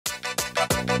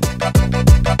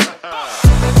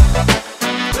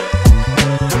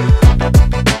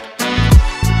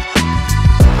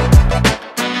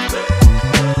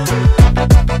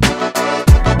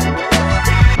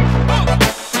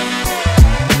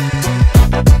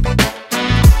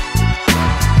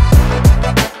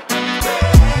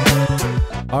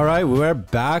we're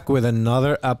back with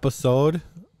another episode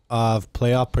of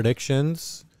playoff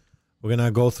predictions. We're going to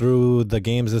go through the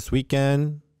games this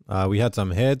weekend. We had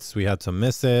some hits. We had some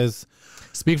misses.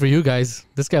 Speak for you guys.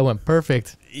 This guy went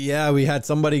perfect. Yeah, we had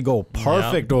somebody go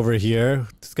perfect over here.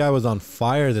 This guy was on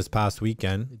fire this past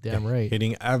weekend. Damn right.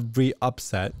 Hitting every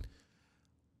upset.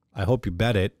 I hope you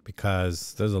bet it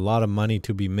because there's a lot of money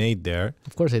to be made there.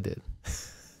 Of course I did.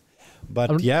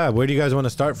 But yeah, where do you guys want to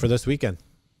start for this weekend?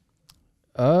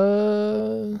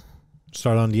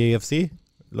 Start on the AFC?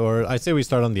 Or I say we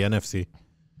start on the NFC.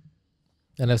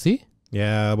 NFC?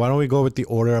 Yeah, why don't we go with the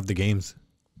order of the games?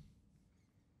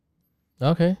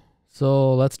 Okay.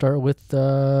 So let's start with,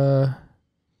 I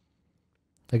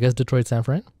guess, Detroit San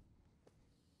Fran.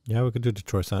 Yeah, we could do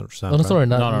Detroit San Fran. Oh, no, sorry,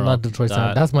 not Detroit San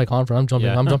Fran. That's my conference.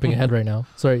 I'm jumping ahead right now.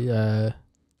 Sorry,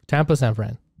 Tampa San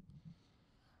Fran.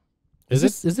 Is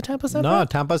it Tampa San Fran? No,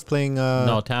 Tampa's playing...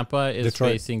 no, Tampa is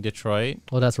facing Detroit.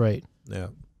 Oh, that's right. Yeah.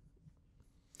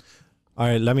 All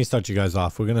right, let me start you guys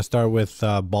off. We're going to start with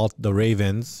the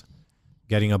Ravens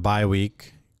getting a bye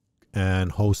week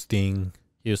and hosting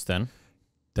Houston.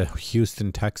 The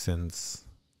Houston Texans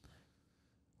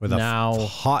with a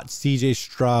hot CJ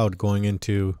Stroud going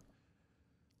into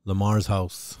Lamar's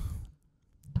house.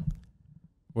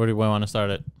 Where do we want to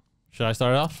start it? Should I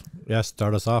start it off? Yeah,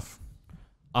 start us off.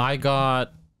 I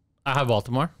have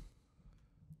Baltimore.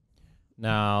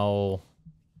 Now,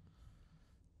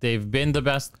 they've been the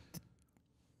best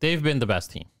team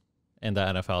in the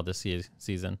NFL this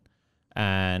season.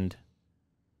 And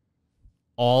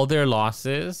all their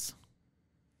losses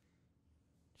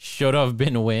should have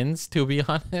been wins, to be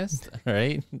honest,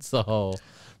 right? So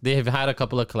they've had a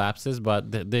couple of collapses,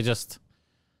 but they just...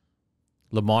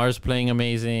 Lamar's playing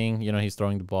amazing. You know, he's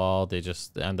throwing the ball.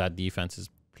 And that defense is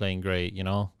playing great, you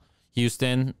know.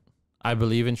 Houston, I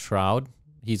believe in Stroud.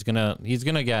 He's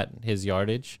gonna get his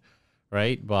yardage,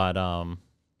 right? But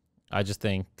I just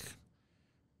think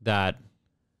that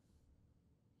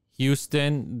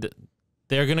Houston,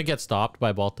 they're gonna get stopped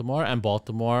by Baltimore, and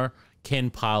Baltimore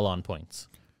can pile on points,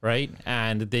 right?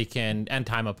 And they can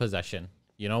time of possession.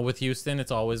 You know, with Houston,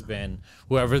 it's always been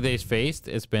whoever they faced,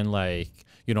 it's been like,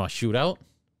 you know, a shootout.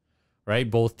 Right?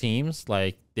 Both teams,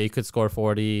 like, they could score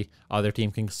 40, other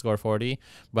team can score 40.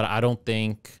 But I don't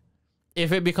think,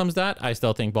 if it becomes that, I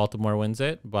still think Baltimore wins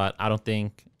it. But I don't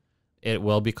think it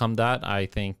will become that. I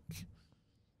think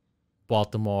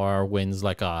Baltimore wins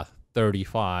like a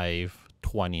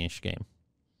 35-20-ish game.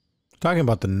 Talking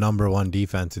about the #1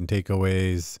 defense in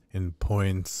takeaways, in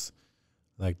points.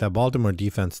 Like, that Baltimore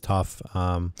defense, tough.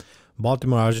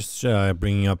 Baltimore, I was just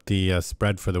bringing up the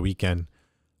spread for the weekend.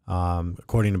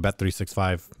 According to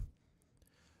Bet365,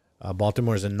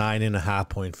 Baltimore is a 9.5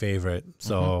 point favorite.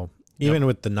 So even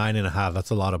with the 9.5, that's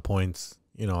a lot of points.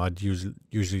 You know, I'd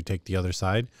usually take the other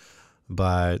side,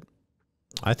 but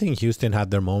I think Houston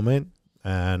had their moment,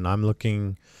 and I'm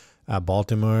looking at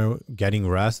Baltimore getting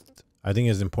rest. I think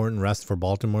it's important rest for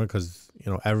Baltimore because, you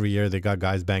know, every year they got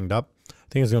guys banged up. I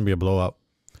think it's going to be a blowout.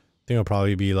 I think it'll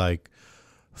probably be like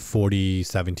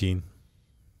 40-17.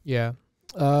 Yeah.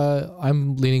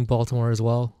 I'm leaning Baltimore as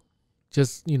well.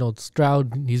 Just, you know,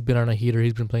 Stroud, he's been on a heater.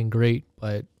 He's been playing great.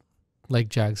 But like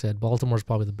Jag said, Baltimore's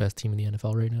probably the best team in the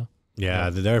NFL right now. Yeah,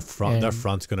 their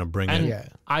front's going to bring it. Yeah.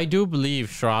 I do believe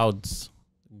Stroud's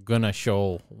going to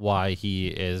show why he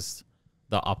is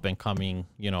the up-and-coming,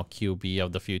 you know, QB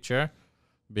of the future.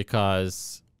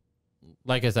 Because,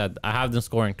 like I said, I have them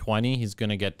scoring 20. He's going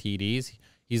to get TDs.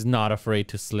 He's not afraid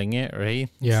to sling it, right?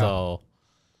 Yeah. So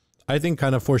I think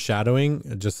kind of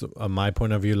foreshadowing, just my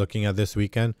point of view looking at this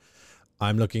weekend,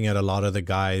 I'm looking at a lot of the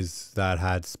guys that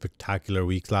had spectacular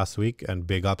weeks last week and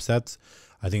big upsets.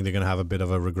 I think they're going to have a bit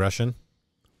of a regression.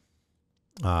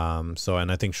 And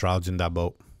I think Stroud's in that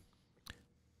boat.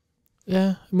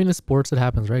 Yeah, I mean, in sports it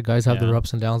happens, right? Guys have their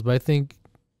ups and downs, but I think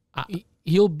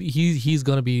he's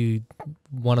going to be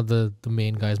one of the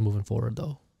main guys moving forward,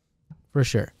 though, for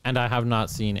sure. And I have not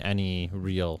seen any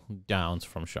real downs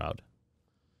from Stroud.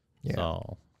 Yeah.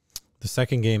 So the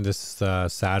second game this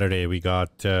Saturday, we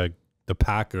got the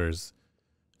Packers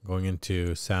going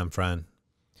into San Fran.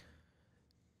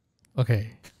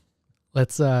 Okay,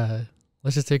 let's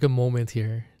just take a moment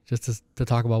here just to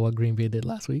talk about what Green Bay did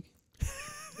last week.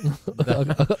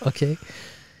 Okay.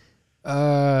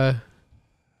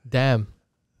 Damn.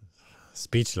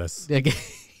 Speechless.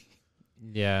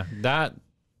 Yeah, that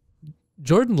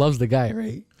Jordan loves the guy,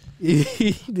 right?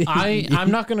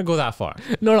 I'm not gonna go that far.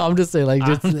 No, I'm just saying, like,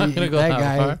 just I'm not gonna go that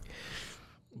guy. far.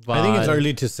 But I think it's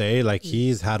early to say. Like,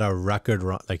 he's had a record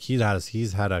run. Like, he's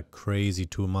had a crazy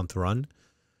 2-month run.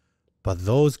 But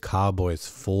those Cowboys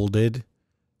folded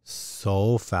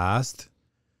so fast.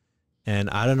 And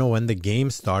I don't know when the game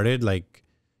started, like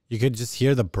you could just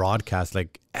hear the broadcast,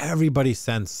 like everybody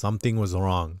sensed something was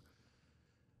wrong.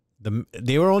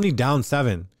 They were only down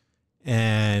 7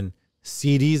 and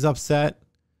CD's upset.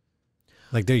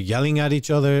 Like they're yelling at each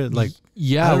other. Like,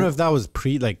 yeah, I don't know if that was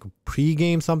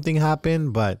pre-game something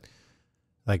happened, but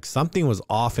like something was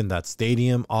off in that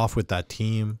stadium, off with that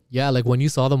team. yeah. Like when you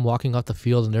saw them walking off the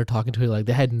field and they're talking to it, like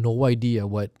they had no idea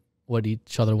what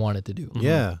each other wanted to do. Mm-hmm.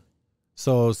 Yeah.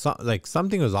 So like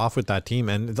something was off with that team,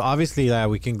 and it's obviously that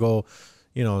we can go,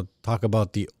 talk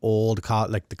about the old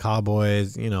like the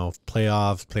Cowboys,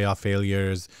 playoff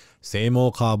failures, same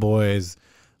old Cowboys,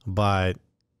 but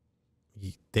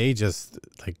they just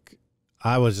like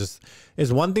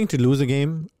it's one thing to lose a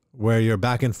game where you're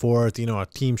back and forth, a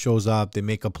team shows up, they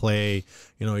make a play,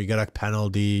 you get a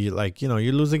penalty, like, you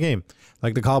lose a game.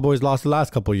 Like the Cowboys lost the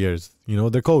last couple of years,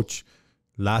 their coach,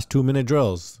 last 2-minute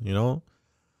drills,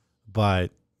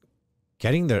 but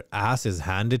getting their asses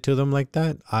handed to them like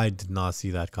that, I did not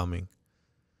see that coming.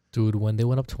 Dude, when they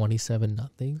went up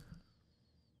 27-0,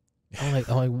 I'm like,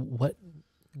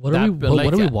 what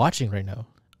are we watching right now?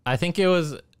 I think it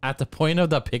was at the point of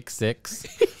the pick 6.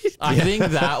 I think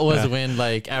that was when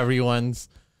like everyone's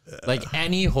like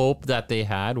any hope that they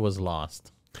had was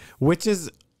lost. Which is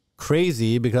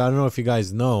crazy because I don't know if you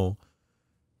guys know,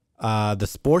 the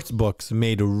sports books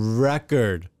made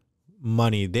record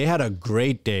money. They had a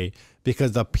great day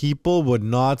because the people would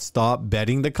not stop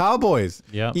betting the Cowboys.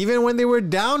 Yeah. Even when they were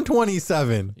down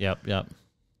 27. Yep.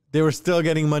 They were still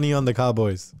getting money on the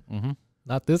Cowboys. Mm-hmm.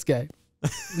 Not this guy.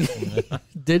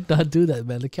 Did not do that,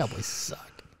 man. The Cowboys suck.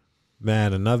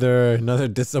 Man, another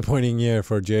disappointing year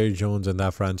for Jerry Jones and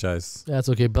that franchise. That's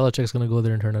okay. Belichick's gonna go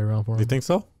there and turn it around for him. You think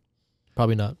so?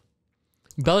 Probably not.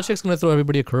 Belichick's gonna throw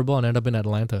everybody a curveball and end up in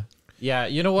Atlanta. Yeah,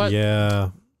 you know what? Yeah.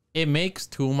 It makes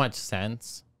too much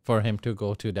sense for him to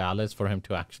go to Dallas, for him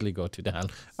to actually go to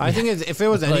Dallas. I think if it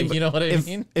was Like, anybody, you know what I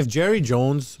mean? if Jerry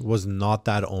Jones was not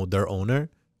their owner,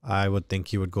 I would think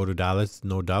he would go to Dallas,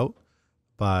 no doubt.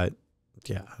 But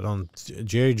yeah,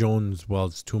 Jerry Jones, well,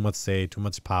 it's too much say, too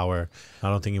much power. I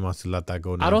don't think he wants to let that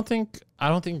go now. I don't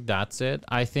think that's it.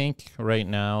 I think right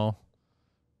now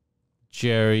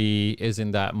Jerry is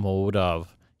in that mode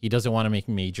of he doesn't want to make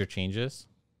major changes,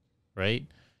 right?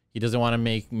 He doesn't want to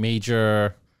make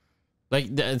major,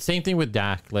 like the same thing with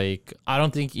Dak. Like I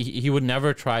don't think he would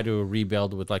never try to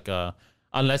rebuild with like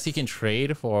unless he can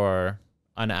trade for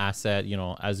an asset,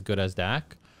 as good as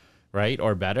Dak, right,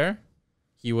 or better.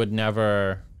 He would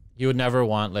never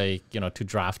want like, to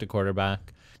draft a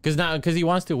quarterback because he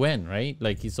wants to win, right?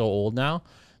 Like he's so old now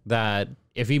that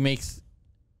if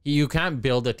you can't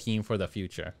build a team for the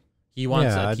future. He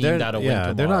wants a team that'll win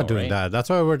tomorrow. They're not doing right? that.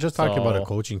 That's why we're just talking about a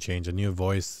coaching change, a new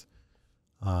voice.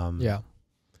 Yeah.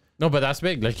 No, but that's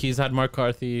big. Like he's had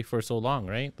McCarthy for so long,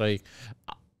 right? Like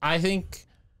I think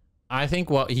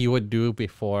what he would do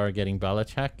before getting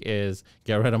Belichick is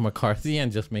get rid of McCarthy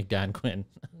and just make Dan Quinn.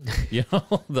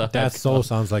 That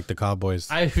sounds like the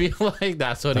Cowboys. I feel like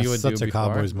that's what he would do. Such a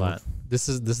Cowboys move. But This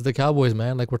is the Cowboys,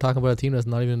 man. Like we're talking about a team that's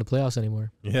not even in the playoffs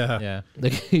anymore. Yeah. yeah,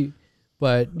 Like,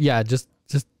 but yeah, just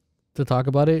to talk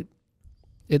about it,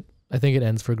 I think it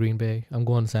ends for Green Bay. I'm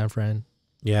going San Fran.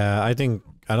 Yeah, I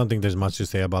don't think there's much to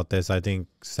say about this. I think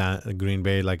Green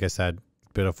Bay, like I said,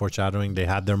 bit of foreshadowing. They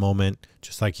had their moment,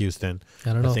 just like Houston.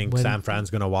 I don't know. I think San Fran's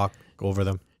gonna walk over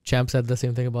them. Champ said the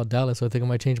same thing about Dallas, so I think I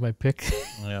might change my pick.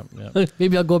 yeah.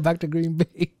 Maybe I'll go back to Green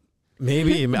Bay.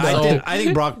 Maybe. I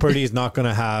think Brock Purdy is not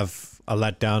gonna have a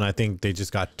letdown. I think they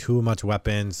just got too much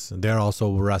weapons. They're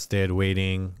also rested,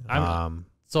 waiting.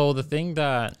 So the thing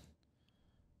that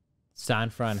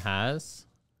San Fran has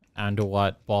and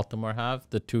what Baltimore have,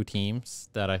 the two teams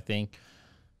that I think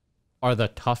are the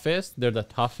toughest. They're the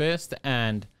toughest,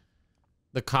 and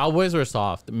the Cowboys were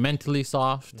soft, mentally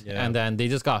soft, and then they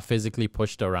just got physically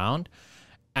pushed around.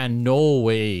 And no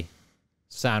way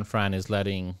San Fran is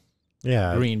letting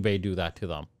Green Bay do that to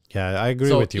them. Yeah, I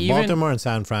agree with you. Baltimore and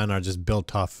San Fran are just built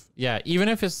tough. Yeah, even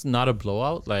if it's not a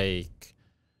blowout, like,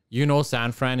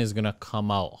 San Fran is going to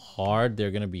come out hard.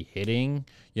 They're going to be hitting.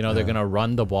 They're going to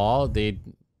run the ball. They're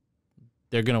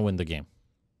going to win the game.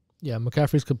 Yeah,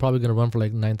 McCaffrey's probably going to run for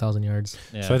like 9,000 yards.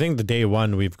 Yeah. So I think the day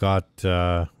one, we've got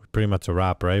pretty much a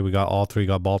wrap, right? We got all three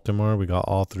got Baltimore. We got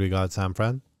all three got San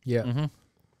Fran. Yeah. Mm-hmm.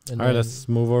 All right, let's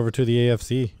move over to the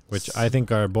AFC, which I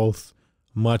think are both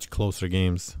much closer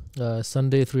games.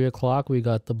 Sunday, 3:00, we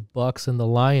got the Bucks and the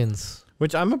Lions.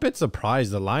 Which I'm a bit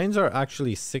surprised. The Lions are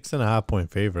actually 6.5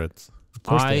 point favorites. Of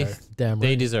course they are. Damn right.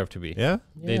 They deserve to be. Yeah?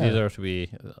 They deserve to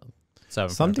be 7.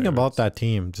 Something about that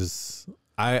team just...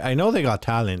 I know they got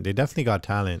talent. They definitely got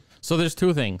talent. So there's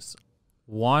two things.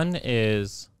 One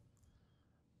is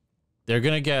they're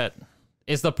going to get,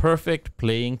 it's the perfect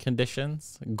playing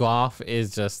conditions. Goff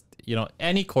is just,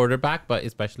 any quarterback, but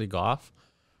especially Goff,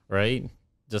 right?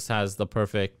 Just has the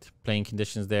perfect playing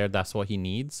conditions there. That's what he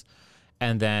needs.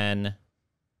 And then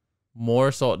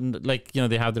more so, like,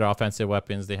 they have their offensive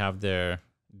weapons, they have their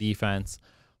defense,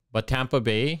 but Tampa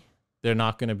Bay, they're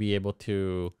not going to be able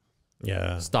to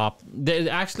stop.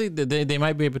 They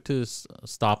might be able to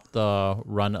stop the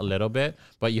run a little bit,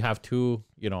 but you have two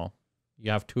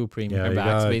premium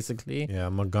backs basically. Yeah,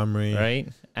 Montgomery. Right?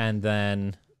 And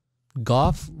then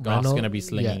Goff's going to be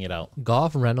slinging it out.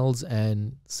 Goff, Reynolds,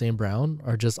 and St. Brown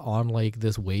are just on like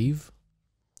this wave.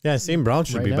 Yeah, St. Brown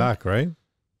should be back, right?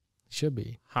 Should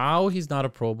be. How he's not a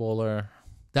Pro Bowler?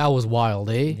 That was wild,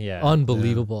 eh? Yeah.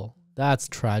 Unbelievable. That's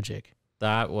tragic.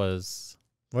 That was...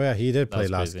 Oh, yeah, he did play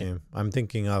last game. I'm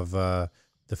thinking of the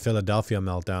Philadelphia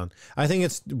meltdown. I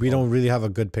think we don't really have a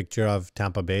good picture of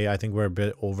Tampa Bay. I think we're a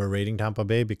bit overrating Tampa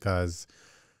Bay because...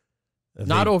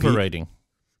 Not overrating.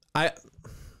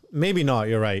 Maybe not,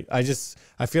 you're right. I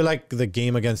feel like the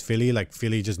game against Philly, like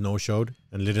Philly just no-showed.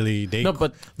 And literally they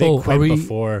quit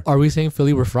before. Are we saying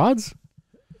Philly were frauds?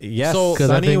 Yes, so,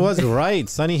 Sonny was right.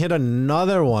 Sonny hit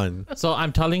another one. So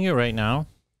I'm telling you right now,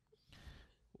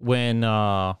 when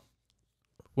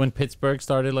Pittsburgh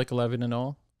started like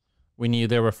 11-0, we knew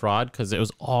they were fraud because it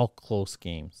was all close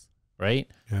games, right?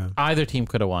 Yeah. Either team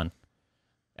could have won.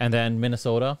 And then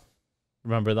Minnesota,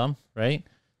 remember them, right?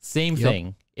 Same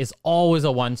thing. It's always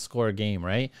a one-score game,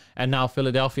 right? And now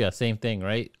Philadelphia, same thing,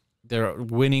 right? They're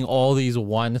winning all these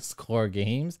one-score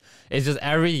games. It's just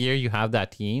every year you have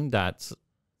that team that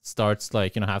starts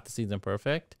like, half the season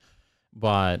perfect.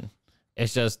 But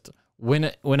it's just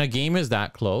when a game is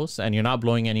that close and you're not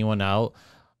blowing anyone out,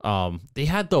 they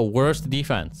had the worst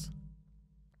defense.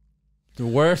 The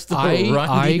worst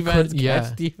run defense,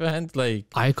 catch defense. Like,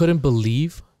 I couldn't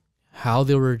believe how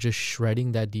they were just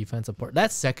shredding that defense apart.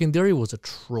 That secondary was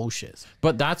atrocious.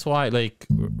 But that's why, like,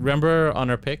 remember on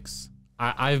our picks,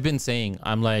 I've been saying,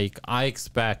 I'm like, I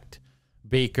expect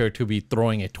Baker to be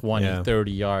throwing it 20,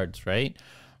 30 yards, right?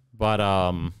 But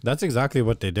that's exactly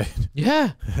what they did.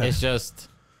 Yeah. It's just,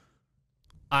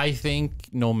 I think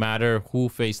no matter who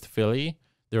faced Philly,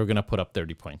 they were going to put up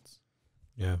 30 points.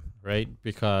 Yeah. Right?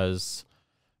 Because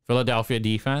Philadelphia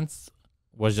defense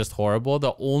was just horrible.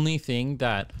 The only thing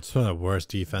that... It's one of the worst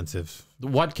defensive...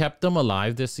 What kept them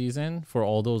alive this season for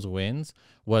all those wins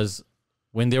was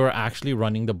when they were actually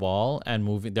running the ball and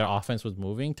moving, their offense was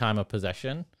moving, time of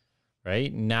possession,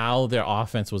 right? Now their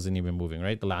offense wasn't even moving,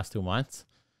 right? The last 2 months.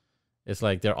 It's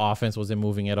like their offense wasn't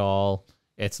moving at all.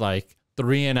 It's like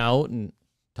 3 and out and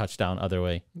touchdown other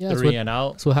way. Yeah, 3 and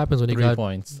out. That's what happens when you got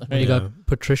points. When you got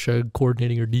Patricia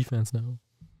coordinating your defense now.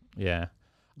 Yeah.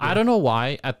 I don't know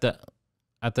why at the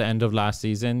end of last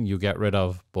season you get rid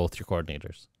of both your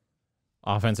coordinators.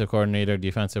 Offensive coordinator,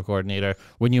 defensive coordinator,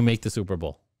 when you make the Super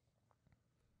Bowl.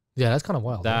 Yeah, that's kind of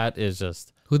wild. That is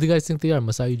just... Who do you guys think they are?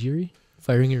 Masai Ujiri?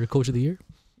 Firing your coach of the year?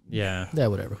 Yeah. Yeah,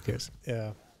 whatever. Who cares?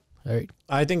 Yeah. All right.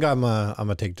 I think I'm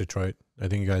gonna take Detroit. I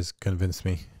think you guys convinced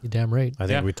me. You're damn right. I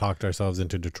think we talked ourselves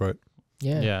into Detroit.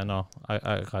 Yeah. Yeah, no.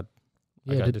 I got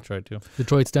Detroit too.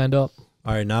 Detroit stand up.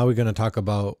 All right, now we're gonna talk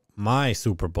about my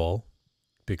Super Bowl,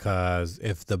 because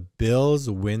if the Bills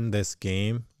win this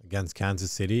game against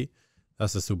Kansas City,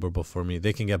 that's the Super Bowl for me.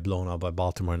 They can get blown out by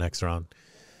Baltimore next round.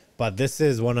 But this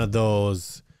is one of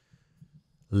those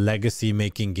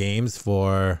legacy-making games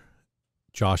for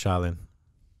Josh Allen.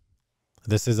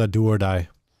 This is a do or die.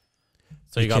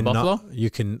 So you got Buffalo?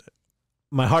 You can.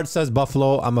 My heart says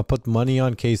Buffalo. I'm going to put money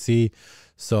on KC.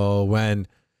 So when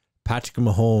Patrick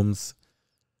Mahomes,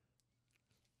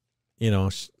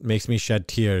 makes me shed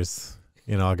tears,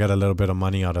 I'll get a little bit of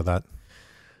money out of that.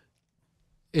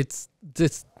 It's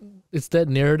that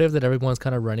narrative that everyone's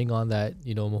kind of running on, that,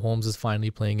 Mahomes is finally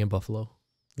playing in Buffalo.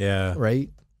 Yeah. Right?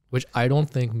 Which I don't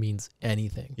think means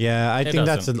anything. Yeah, I think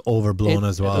that's an overblown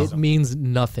as well. It means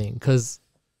nothing, because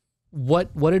what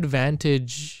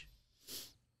advantage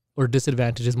or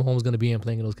disadvantage is Mahomes going to be in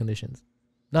playing in those conditions?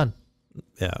 None.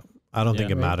 Yeah, I don't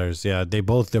think it matters. Yeah, they're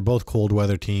both cold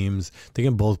weather teams. They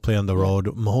can both play on the road.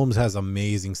 Mahomes has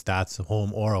amazing stats,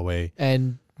 home or away.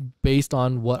 And based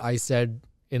on what I said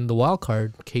in the wild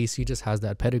card, KC just has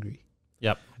that pedigree.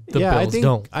 Yep. The Bills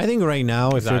don't. I think right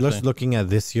now, if you're just looking at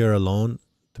this year alone,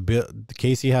 the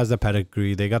KC has the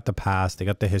pedigree. They got the past. They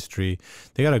got the history.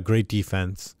 They got a great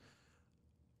defense.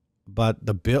 But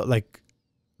the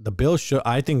Bills should.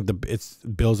 I think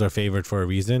Bills are favored for a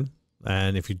reason.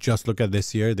 And if you just look at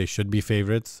this year, they should be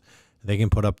favorites. They can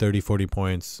put up 30, 40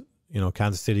 points.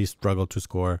 Kansas City struggled to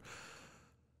score.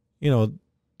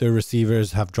 Their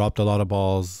receivers have dropped a lot of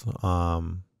balls.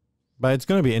 But it's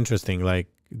gonna be interesting. Like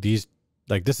this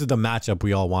is the matchup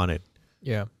we all wanted.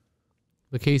 Yeah.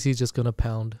 The KC's just gonna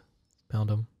pound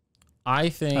them. I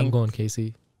think I'm going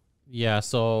KC. Yeah,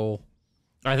 so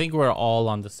I think we're all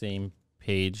on the same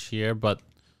page here, but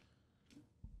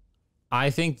I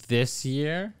think this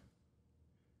year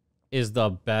is the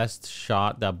best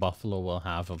shot that Buffalo will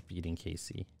have of beating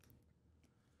KC.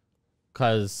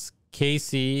 Because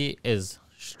KC is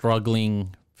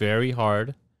struggling very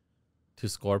hard to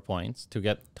score points, to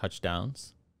get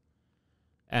touchdowns.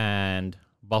 And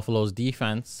Buffalo's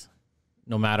defense,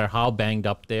 no matter how banged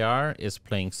up they are, is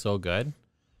playing so good.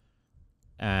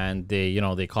 And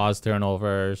they cause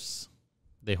turnovers,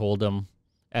 they hold them,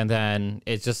 and then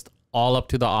it's just all up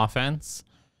to the offense.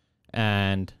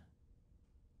 And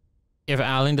if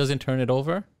Allen doesn't turn it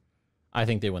over, I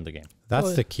think they win the game.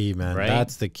 That's the key, man. Right?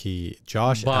 That's the key.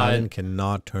 Josh Allen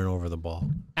cannot turn over the ball.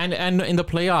 And in the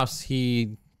playoffs,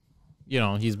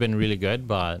 he's been really good,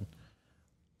 but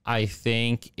I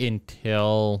think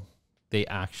until they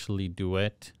actually do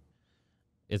it,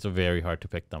 it's very hard to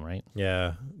pick them, right?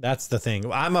 Yeah, that's the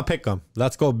thing. I'm a pick 'em.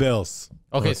 Let's go Bills.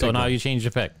 Okay, so now you change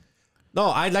the pick. No,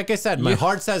 like I said, my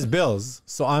heart says Bills,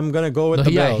 so I'm gonna go with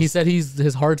the Bills. He said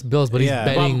his heart's Bills, but he's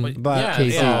betting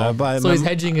KC. So he's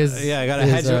hedging his. I gotta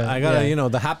hedge.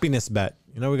 The happiness bet.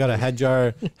 We gotta hedge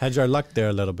our luck there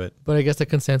a little bit. But I guess the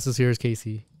consensus here is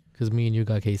KC because me and you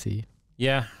got KC.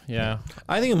 Yeah.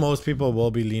 I think most people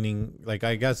will be leaning. Like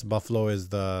I guess Buffalo is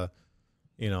they're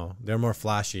more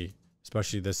flashy,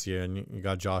 especially this year, and you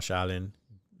got Josh Allen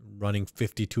running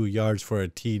 52 yards for a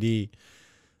TD.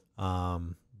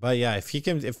 But yeah, if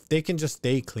they can just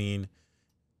stay clean,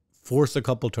 force a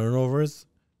couple turnovers,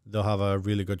 they'll have a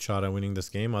really good shot at winning this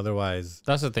game. Otherwise,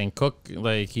 that's the thing. Cook,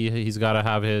 like he's got to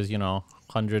have his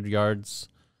 100 yards.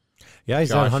 Yeah,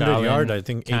 he's at 100 yards. I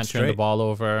think can't turn the ball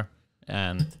over,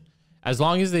 and as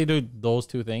long as they do those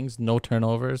two things, no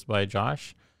turnovers by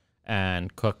Josh,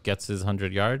 and Cook gets his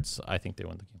 100 yards, I think they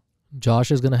win the game. Josh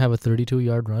is gonna have a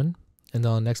 32-yard run, and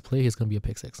then on the next play, he's gonna be a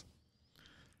pick six.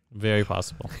 Very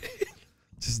possible.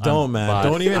 Just don't, man.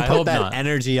 Don't even put that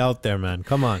energy out there, man.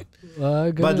 Come on.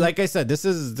 But like I said, this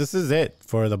is it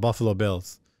for the Buffalo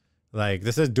Bills. Like,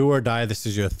 this is do or die. This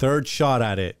is your third shot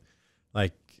at it.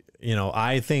 Like,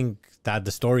 I think that the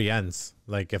story ends.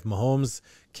 Like, if Mahomes,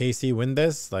 KC win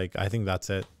this, like, I think that's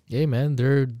it. Yeah, man.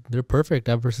 They're perfect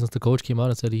ever since the coach came out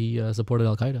and said he supported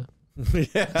Al Qaeda.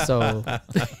 Yeah. So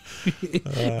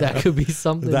that could be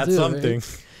something. That's too, something.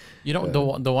 Right?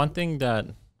 The one thing that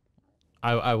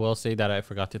I will say that I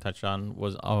forgot to touch on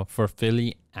was for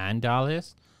Philly and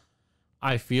Dallas.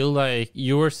 I feel like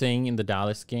you were saying in the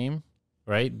Dallas game,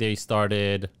 right? They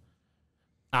started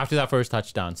after that first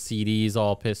touchdown. CD's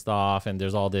all pissed off, and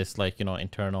there's all this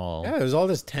internal. Yeah, there's all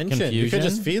this tension. Confusion. You could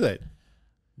just feel it.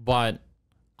 But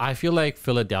I feel like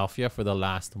Philadelphia for the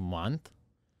last month,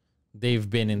 they've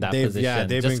been in that position. Yeah,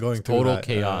 they've been going through total that,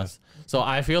 chaos. So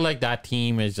I feel like that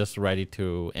team is just ready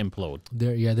to implode.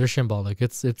 They're shambolic.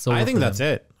 It's over. I think that's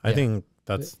them. it. I think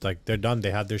that's they're done.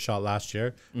 They had their shot last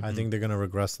year. Mm-hmm. I think they're gonna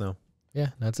regress now.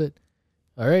 Yeah, that's it.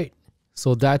 All right.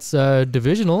 So that's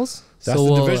divisionals. That's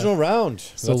so the divisional round.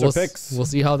 So that's our picks. We'll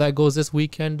see how that goes this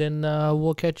weekend, and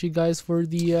we'll catch you guys for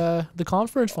the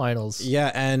conference finals.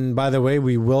 Yeah, and by the way,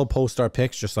 we will post our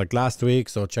picks just like last week.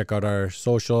 So check out our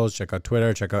socials, check out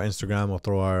Twitter, check out Instagram. We'll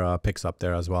throw our picks up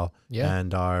there as well. Yeah,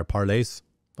 and our parlays.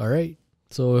 All right.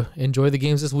 So enjoy the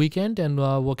games this weekend, and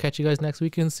we'll catch you guys next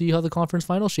week and see how the conference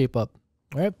finals shape up.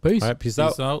 All right, peace. All right, peace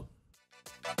out. Peace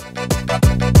out.